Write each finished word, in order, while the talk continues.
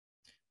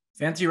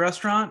Fancy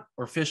restaurant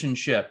or fish and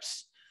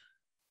chips?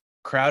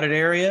 Crowded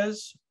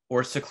areas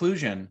or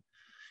seclusion?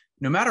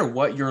 No matter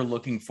what you're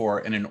looking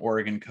for in an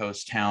Oregon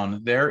coast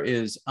town, there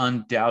is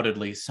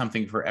undoubtedly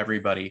something for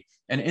everybody.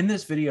 And in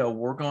this video,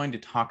 we're going to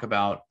talk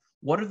about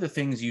what are the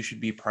things you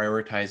should be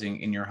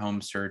prioritizing in your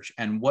home search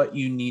and what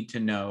you need to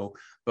know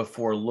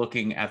before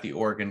looking at the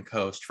Oregon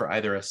coast for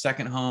either a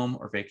second home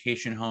or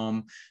vacation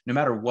home. No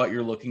matter what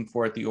you're looking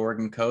for at the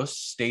Oregon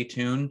coast, stay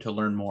tuned to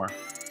learn more.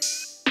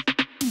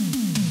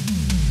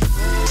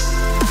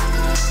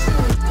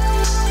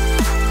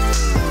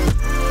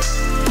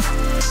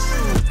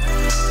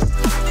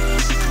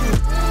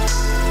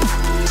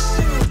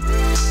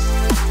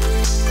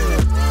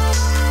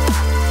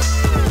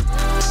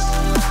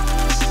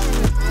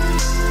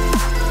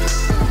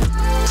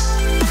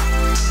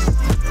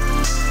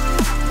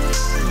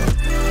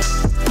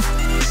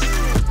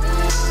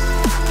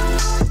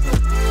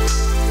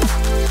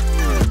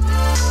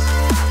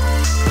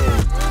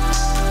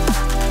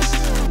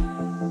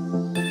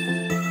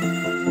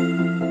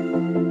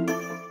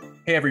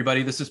 Hey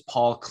everybody, this is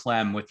Paul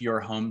Clem with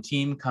your home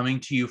team coming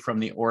to you from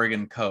the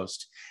Oregon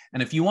coast.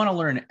 And if you want to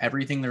learn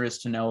everything there is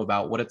to know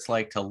about what it's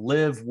like to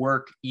live,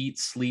 work, eat,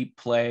 sleep,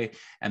 play,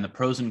 and the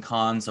pros and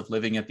cons of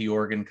living at the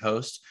Oregon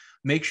coast,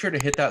 make sure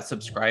to hit that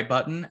subscribe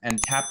button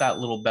and tap that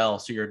little bell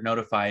so you're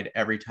notified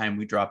every time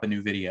we drop a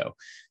new video.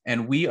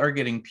 And we are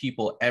getting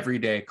people every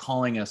day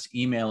calling us,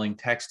 emailing,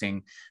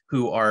 texting,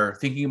 who are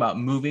thinking about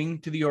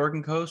moving to the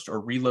Oregon coast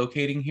or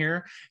relocating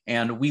here.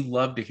 And we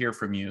love to hear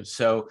from you.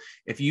 So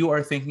if you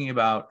are thinking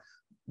about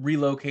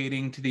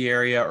relocating to the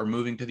area or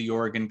moving to the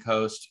Oregon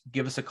coast,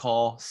 give us a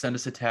call, send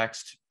us a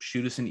text,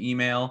 shoot us an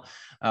email,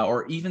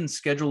 or even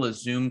schedule a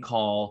Zoom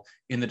call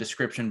in the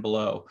description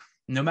below.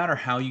 No matter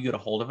how you get a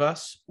hold of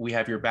us, we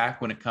have your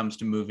back when it comes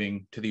to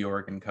moving to the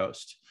Oregon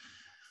coast.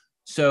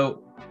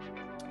 So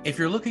if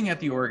you're looking at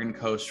the Oregon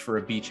coast for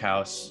a beach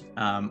house,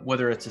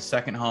 whether it's a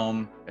second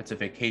home, it's a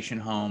vacation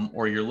home,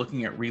 or you're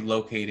looking at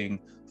relocating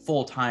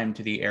full-time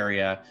to the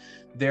area,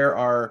 there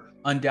are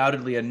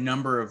undoubtedly a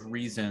number of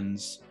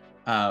reasons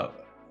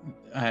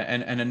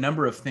and a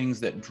number of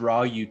things that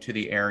draw you to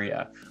the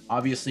area.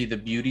 Obviously the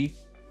beauty,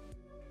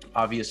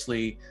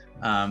 obviously,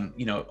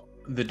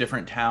 the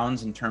different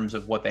towns in terms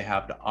of what they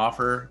have to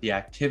offer, the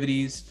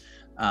activities,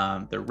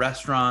 the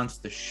restaurants,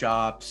 the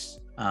shops,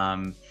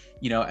 and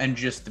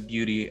just the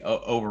beauty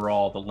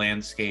overall, the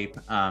landscape,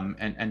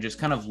 and just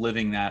kind of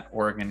living that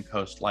Oregon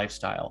coast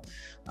lifestyle.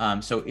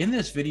 So in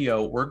this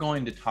video, we're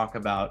going to talk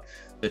about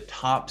the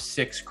top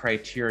 6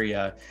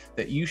 criteria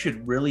that you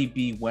should really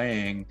be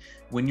weighing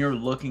when you're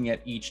looking at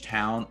each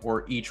town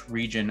or each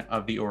region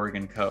of the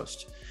Oregon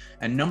coast.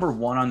 And number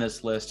 1 on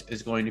this list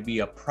is going to be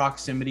a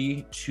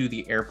proximity to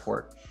the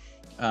airport.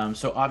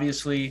 So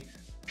obviously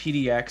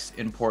PDX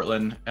in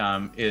Portland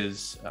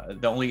is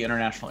the only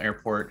international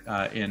airport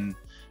in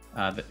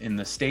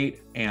the state,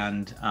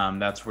 and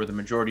that's where the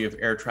majority of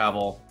air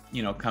travel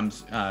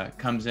comes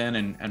in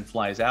and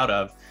flies out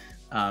of.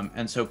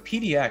 And so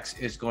PDX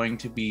is going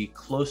to be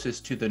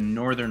closest to the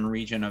northern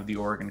region of the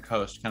Oregon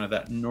coast, kind of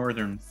that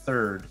northern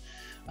third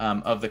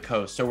of the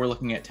coast. So we're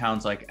looking at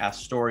towns like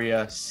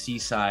Astoria,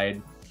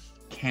 Seaside,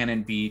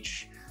 Cannon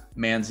Beach,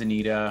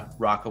 Manzanita,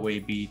 Rockaway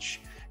Beach,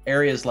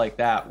 areas like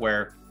that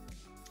where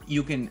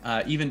you can,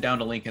 even down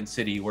to Lincoln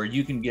City, where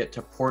you can get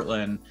to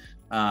Portland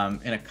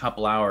in a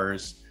couple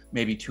hours,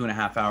 maybe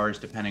 2.5 hours,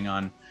 depending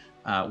on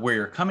where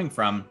you're coming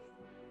from,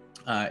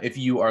 if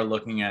you are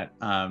looking at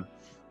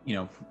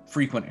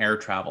frequent air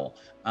travel.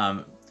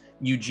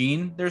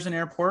 Eugene, there's an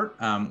airport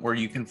where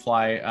you can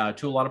fly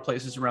to a lot of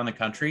places around the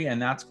country,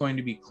 and that's going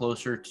to be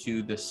closer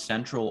to the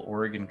central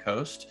Oregon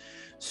coast.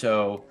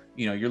 So,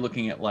 you're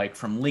looking at like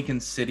from Lincoln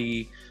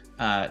City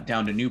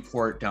down to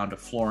Newport, down to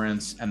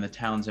Florence, and the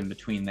towns in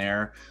between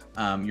there.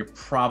 You're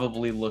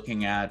probably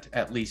looking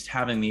at least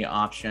having the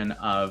option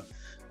of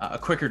a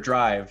quicker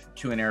drive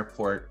to an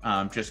airport,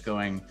 just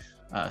going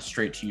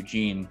straight to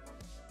Eugene.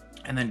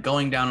 And then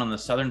going down on the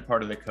southern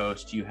part of the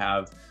coast, you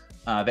have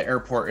the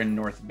airport in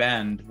North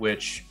Bend,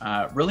 which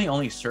really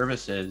only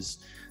services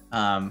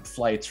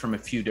flights from a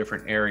few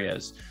different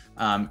areas.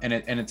 And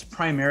it's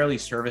primarily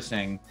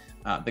servicing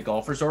the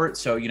golf resort.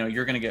 So,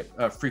 you're going to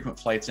get frequent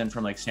flights in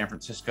from like San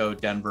Francisco,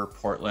 Denver,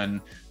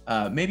 Portland,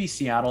 maybe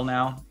Seattle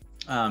now.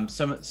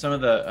 Some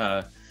of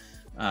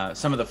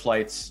the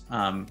flights,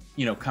 come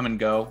and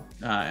go.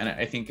 And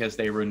I think as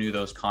they renew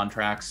those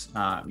contracts,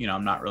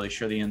 I'm not really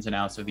sure the ins and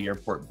outs of the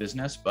airport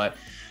business, but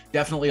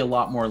definitely a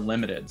lot more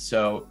limited.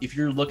 So if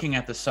you're looking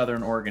at the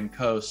Southern Oregon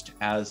coast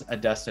as a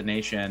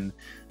destination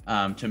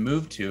to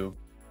move to,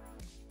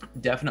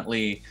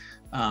 definitely,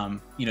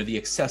 the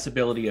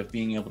accessibility of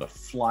being able to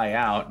fly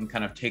out and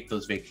kind of take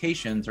those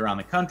vacations around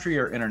the country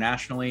or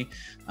internationally,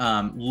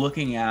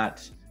 looking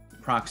at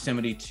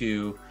proximity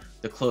to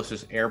the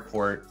closest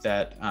airport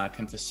that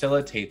can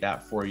facilitate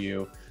that for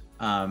you.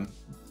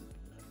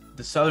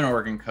 The Southern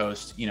Oregon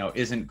coast,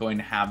 isn't going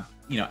to have,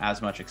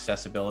 as much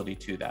accessibility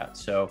to that.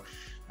 So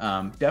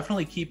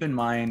definitely keep in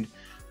mind,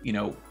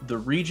 the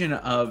region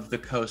of the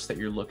coast that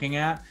you're looking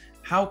at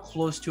how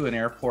close to an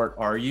airport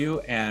are you,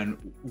 and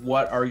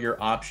what are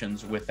your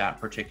options with that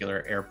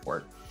particular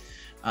airport?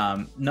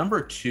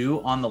 Number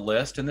 2 on the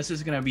list, and this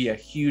is going to be a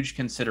huge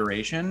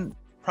consideration,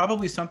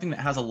 probably something that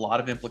has a lot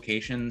of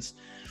implications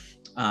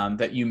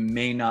that you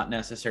may not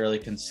necessarily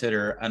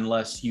consider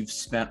unless you've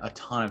spent a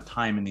ton of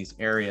time in these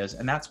areas,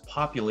 and that's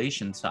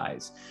population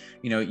size.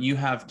 You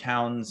have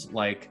towns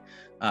like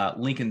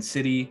Lincoln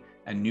City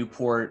and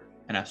Newport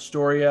and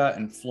Astoria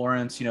and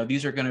Florence.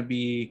 These are going to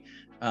be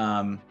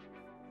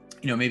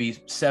maybe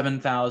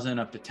 7,000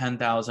 up to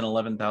 10,000,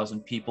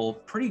 11,000 people,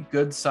 pretty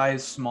good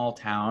sized small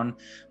town,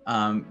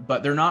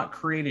 but they're not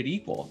created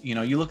equal.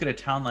 You look at a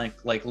town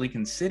like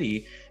Lincoln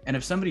City, and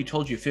if somebody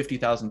told you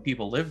 50,000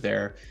 people live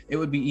there, it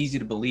would be easy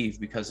to believe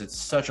because it's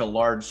such a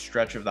large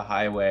stretch of the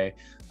highway.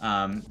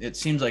 It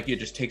seems like it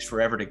just takes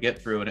forever to get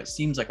through, and it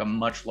seems like a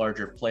much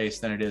larger place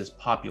than it is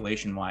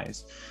population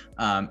wise.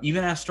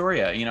 Even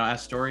Astoria,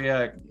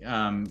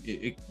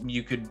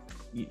 you could,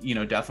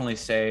 definitely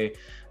say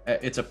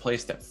it's a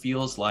place that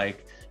feels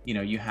like,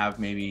 you have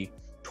maybe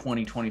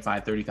 20,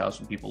 25,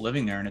 30,000 people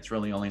living there, and it's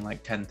really only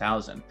like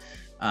 10,000.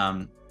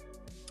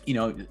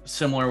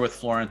 Similar with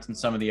Florence and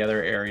some of the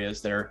other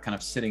areas that are kind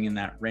of sitting in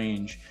that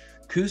range.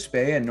 Coos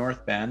Bay and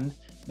North Bend,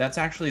 that's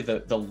actually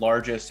the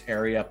largest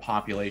area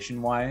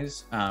population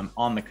wise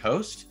on the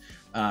coast.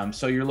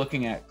 So you're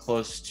looking at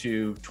close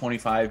to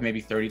 25,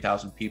 maybe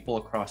 30,000 people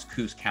across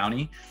Coos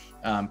County,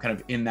 kind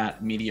of in that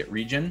immediate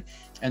region.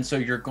 And so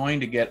you're going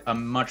to get a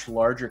much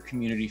larger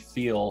community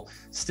feel,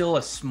 still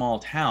a small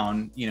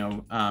town,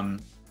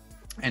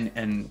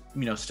 and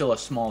still a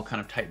small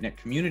kind of tight-knit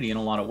community in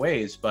a lot of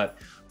ways. But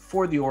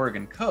for the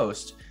Oregon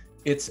coast,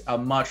 it's a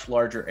much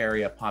larger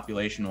area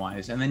population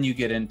wise. And then you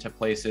get into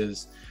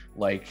places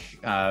like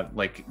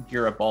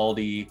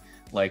Garibaldi,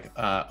 like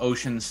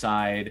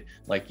Oceanside,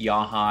 like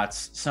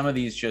Yachats, some of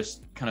these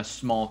just kind of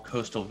small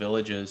coastal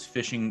villages,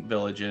 fishing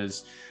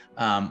villages,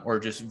 or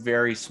just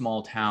very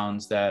small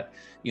towns that,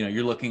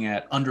 you're looking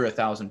at under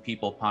 1,000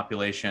 people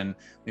population,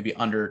 maybe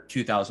under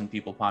 2,000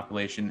 people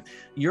population.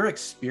 Your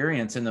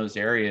experience in those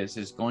areas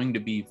is going to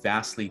be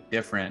vastly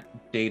different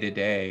day to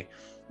day,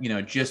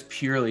 just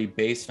purely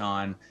based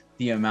on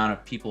the amount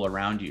of people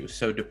around you.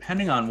 So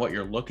depending on what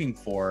you're looking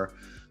for,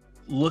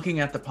 looking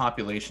at the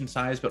population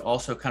size, but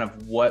also kind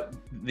of what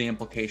the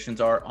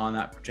implications are on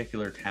that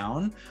particular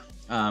town,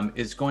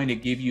 is going to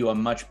give you a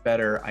much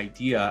better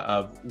idea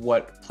of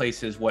what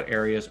places, what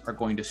areas are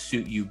going to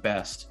suit you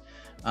best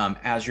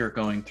as you're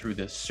going through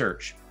this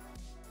search.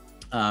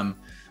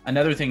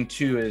 Another thing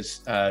too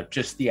is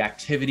just the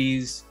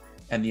activities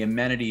and the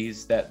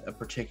amenities that a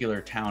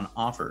particular town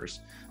offers.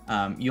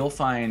 You'll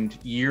find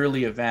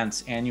yearly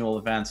events, annual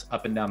events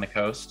up and down the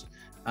coast,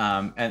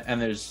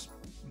 and there's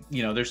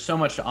so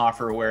much to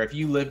offer where if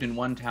you lived in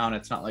one town,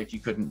 it's not like you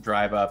couldn't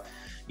drive up,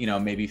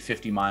 maybe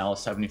 50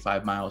 miles,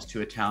 75 miles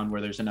to a town where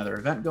there's another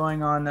event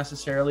going on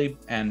necessarily.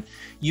 And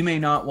you may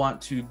not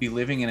want to be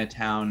living in a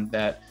town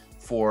that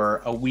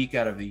for a week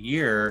out of the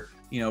year,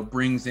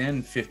 brings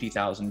in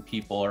 50,000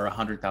 people or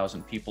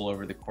 100,000 people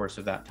over the course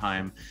of that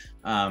time.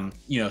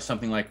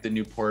 Something like the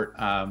Newport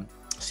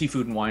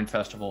Seafood and Wine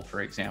Festival,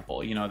 for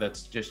example,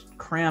 that's just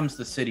crams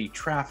the city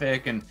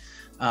traffic, and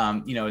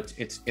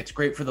it's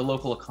great for the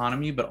local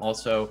economy, but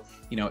also,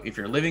 if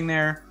you're living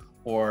there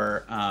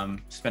or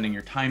spending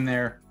your time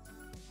there,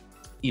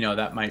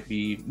 that might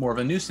be more of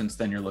a nuisance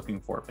than you're looking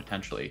for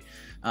potentially.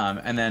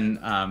 And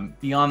then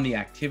beyond the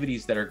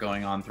activities that are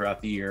going on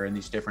throughout the year in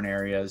these different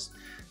areas,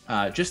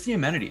 just the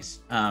amenities.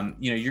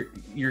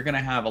 You're going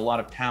to have a lot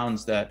of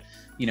towns that,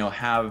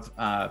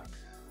 have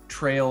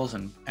trails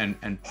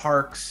and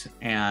parks,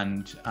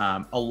 and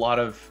a lot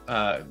of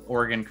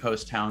Oregon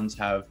coast towns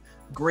have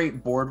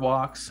great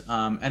boardwalks,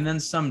 and then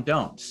some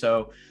don't.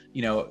 So,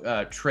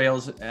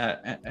 trails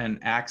and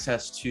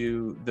access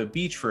to the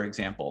beach, for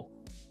example,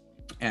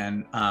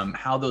 and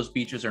how those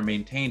beaches are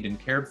maintained and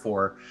cared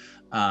for,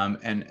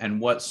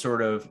 and what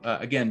sort of,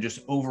 again,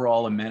 just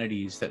overall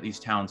amenities that these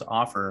towns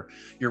offer,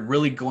 you're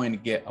really going to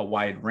get a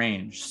wide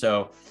range.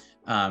 So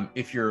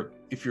if you're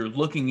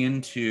looking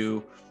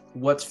into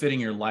what's fitting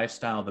your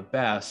lifestyle the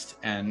best,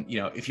 and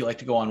if you like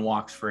to go on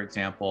walks, for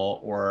example,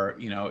 or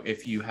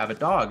if you have a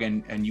dog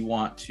and you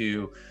want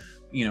to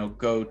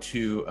go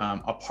to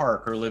a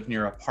park or live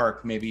near a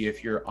park, maybe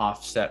if you're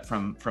offset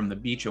from the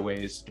beach a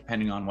ways,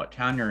 depending on what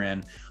town you're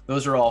in,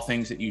 those are all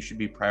things that you should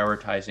be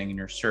prioritizing in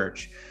your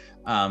search.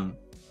 And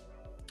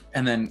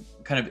then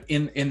kind of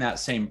in that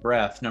same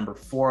breath, number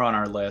 4 on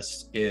our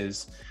list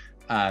is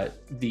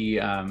the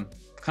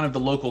kind of the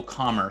local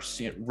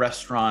commerce,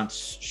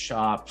 restaurants,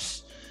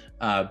 shops,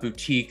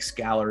 boutiques,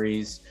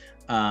 galleries.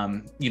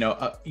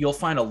 You'll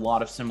find a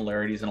lot of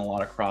similarities and a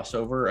lot of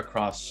crossover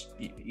across,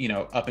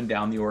 up and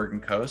down the Oregon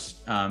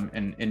coast,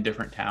 and in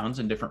different towns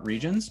and different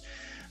regions.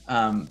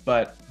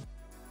 But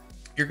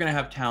you're going to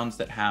have towns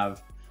that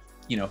have,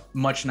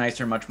 much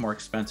nicer, much more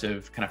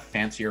expensive, kind of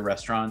fancier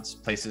restaurants,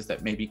 places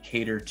that maybe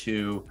cater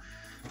to,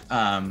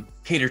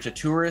 cater to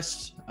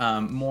tourists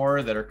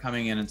more that are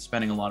coming in and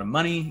spending a lot of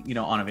money,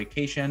 on a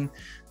vacation,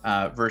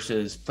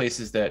 versus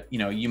places that,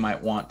 you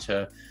might want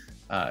to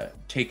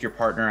take your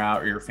partner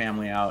out or your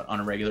family out on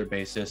a regular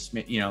basis,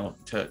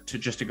 to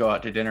just to go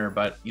out to dinner,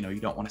 but, you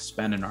don't want to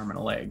spend an arm and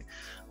a leg.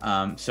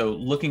 So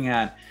looking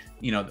at,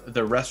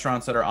 the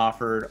restaurants that are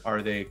offered,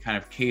 are they kind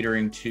of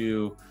catering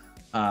to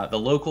the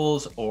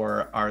locals,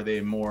 or are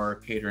they more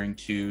catering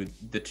to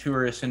the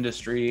tourist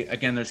industry?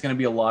 Again, there's going to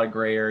be a lot of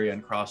gray area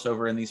and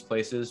crossover in these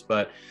places,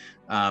 but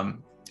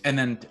and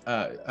then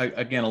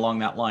again, along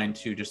that line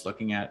too, just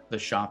looking at the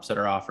shops that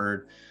are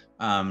offered,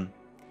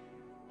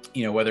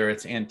 whether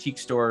it's antique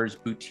stores,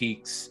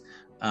 boutiques,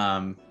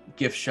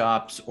 gift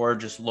shops, or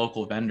just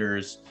local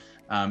vendors.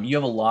 You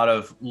have a lot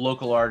of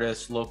local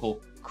artists,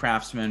 local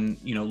craftsmen,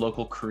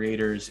 local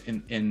creators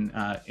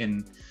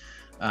in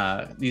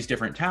these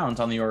different towns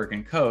on the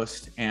Oregon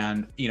coast,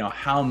 and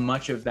how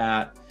much of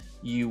that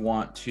you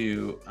want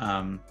to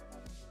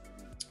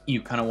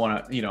you kind of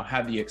want to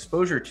have the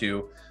exposure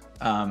to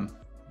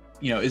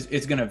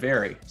is going to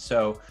vary.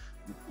 So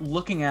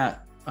looking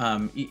at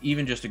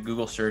even just a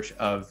Google search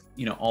of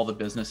all the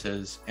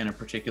businesses in a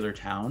particular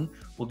town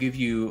will give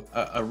you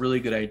a really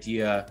good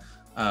idea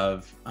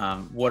of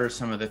what are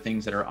some of the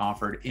things that are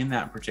offered in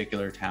that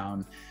particular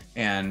town,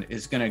 and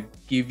is going to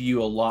give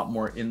you a lot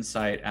more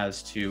insight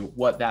as to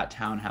what that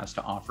town has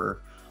to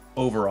offer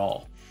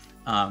overall.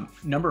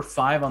 Number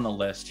 5 on the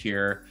list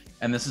here,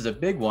 and this is a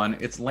big one,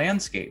 it's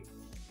landscape.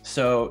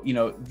 So,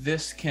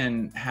 this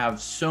can have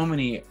so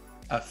many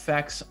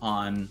effects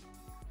on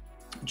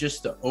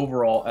just the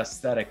overall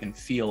aesthetic and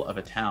feel of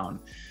a town.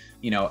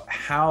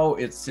 How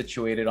it's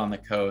situated on the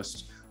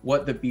coast,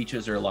 what the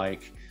beaches are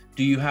like.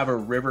 Do you have a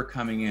river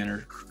coming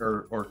in,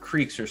 or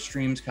creeks or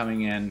streams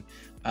coming in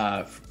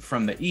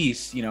from the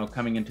east,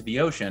 coming into the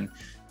ocean?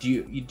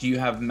 Do you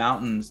have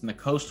mountains in the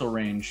coastal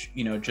range,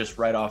 just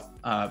right off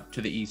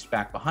to the east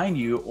back behind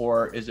you,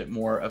 or is it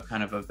more of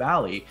kind of a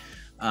valley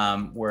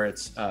where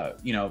it's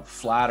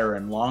flatter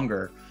and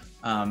longer?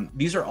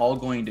 These are all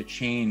going to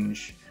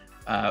change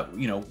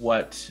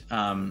what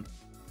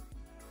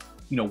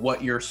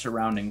your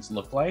surroundings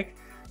look like,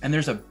 and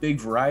there's a big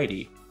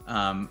variety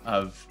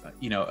of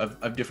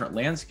different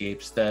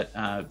landscapes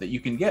that you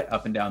can get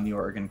up and down the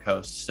Oregon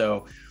coast.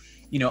 So,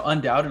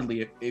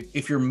 undoubtedly,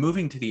 if you're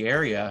moving to the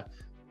area,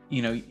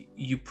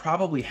 you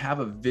probably have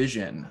a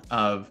vision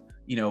of,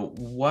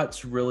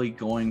 what's really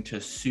going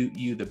to suit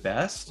you the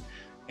best,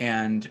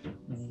 and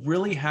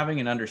really having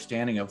an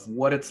understanding of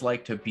what it's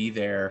like to be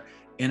there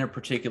in a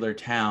particular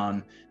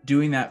town,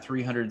 doing that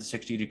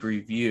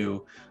 360-degree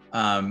view,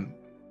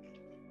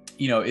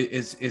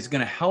 is going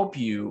to help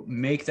you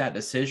make that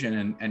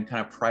decision and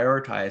kind of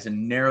prioritize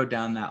and narrow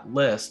down that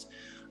list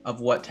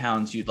of what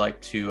towns you'd like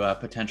to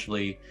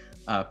potentially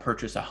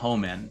purchase a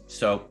home in.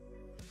 So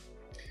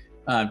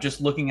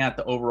just looking at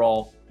the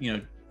overall,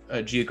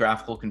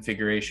 geographical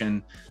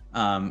configuration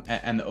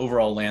and the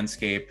overall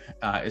landscape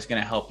is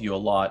going to help you a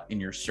lot in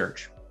your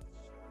search.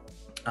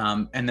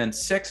 And then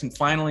 6, and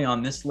finally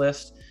on this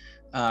list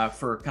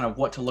for kind of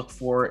what to look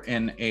for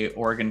in a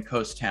Oregon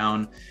coast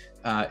town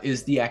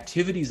is the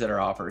activities that are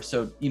offered.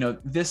 So,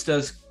 this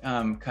does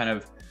kind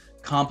of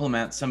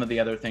complement some of the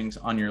other things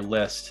on your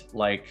list,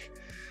 like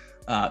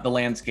the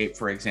landscape,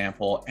 for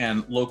example,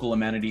 and local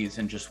amenities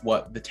and just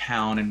what the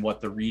town and what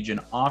the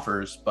region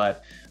offers.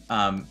 But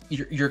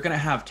you're going to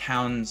have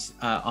towns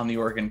on the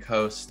Oregon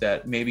coast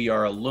that maybe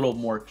are a little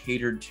more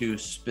catered to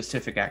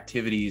specific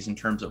activities in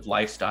terms of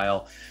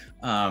lifestyle,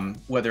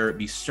 whether it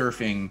be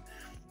surfing,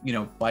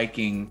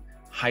 biking,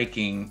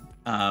 hiking,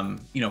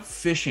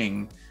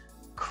 fishing,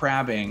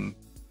 crabbing,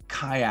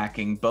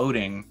 kayaking,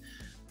 boating.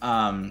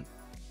 There's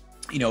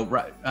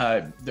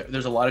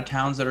a lot of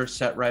towns that are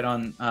set right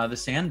on the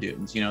sand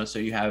dunes, so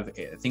you have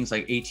things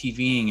like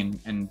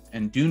ATVing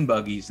and dune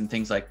buggies and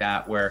things like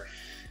that, where,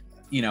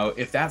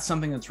 if that's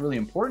something that's really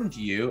important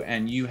to you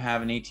and you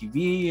have an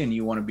ATV and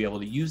you want to be able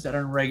to use that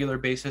on a regular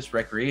basis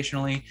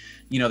recreationally,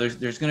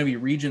 there's going to be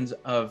regions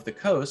of the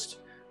coast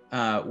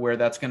where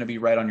that's going to be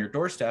right on your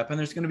doorstep. And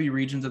there's going to be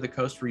regions of the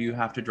coast where you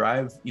have to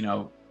drive,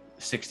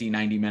 60,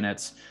 90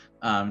 minutes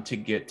to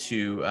get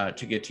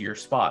to your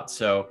spot.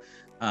 So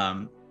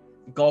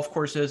golf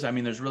courses,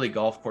 there's really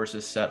golf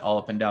courses set all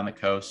up and down the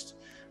coast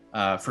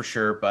for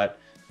sure, but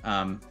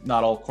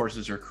not all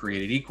courses are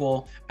created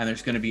equal. And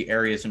there's going to be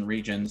areas and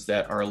regions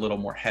that are a little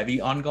more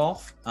heavy on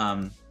golf,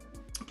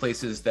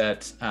 places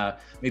that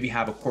maybe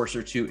have a course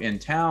or two in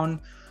town,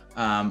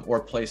 or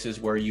places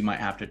where you might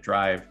have to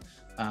drive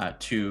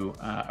to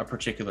a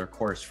particular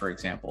course, for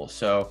example.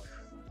 So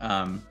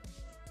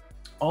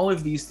all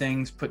of these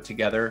things put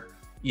together,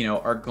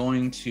 are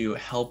going to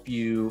help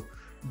you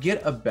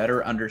get a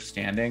better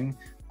understanding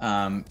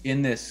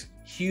in this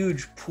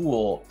huge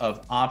pool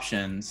of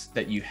options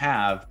that you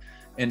have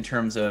in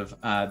terms of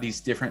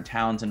these different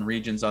towns and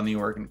regions on the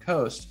Oregon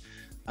coast,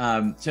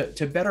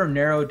 to better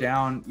narrow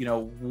down,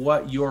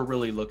 what you're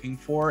really looking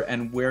for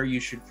and where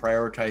you should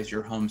prioritize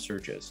your home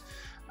searches.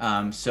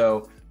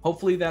 So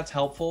Hopefully that's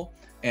helpful.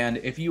 And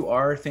if you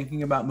are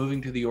thinking about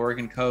moving to the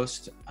Oregon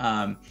coast,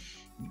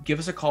 give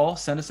us a call,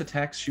 send us a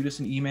text, shoot us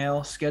an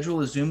email,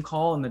 schedule a Zoom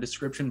call in the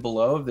description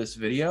below of this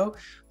video.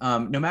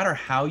 No matter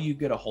how you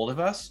get a hold of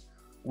us,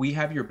 we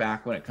have your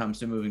back when it comes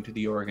to moving to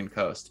the Oregon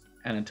coast.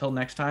 And until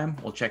next time,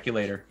 we'll check you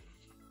later.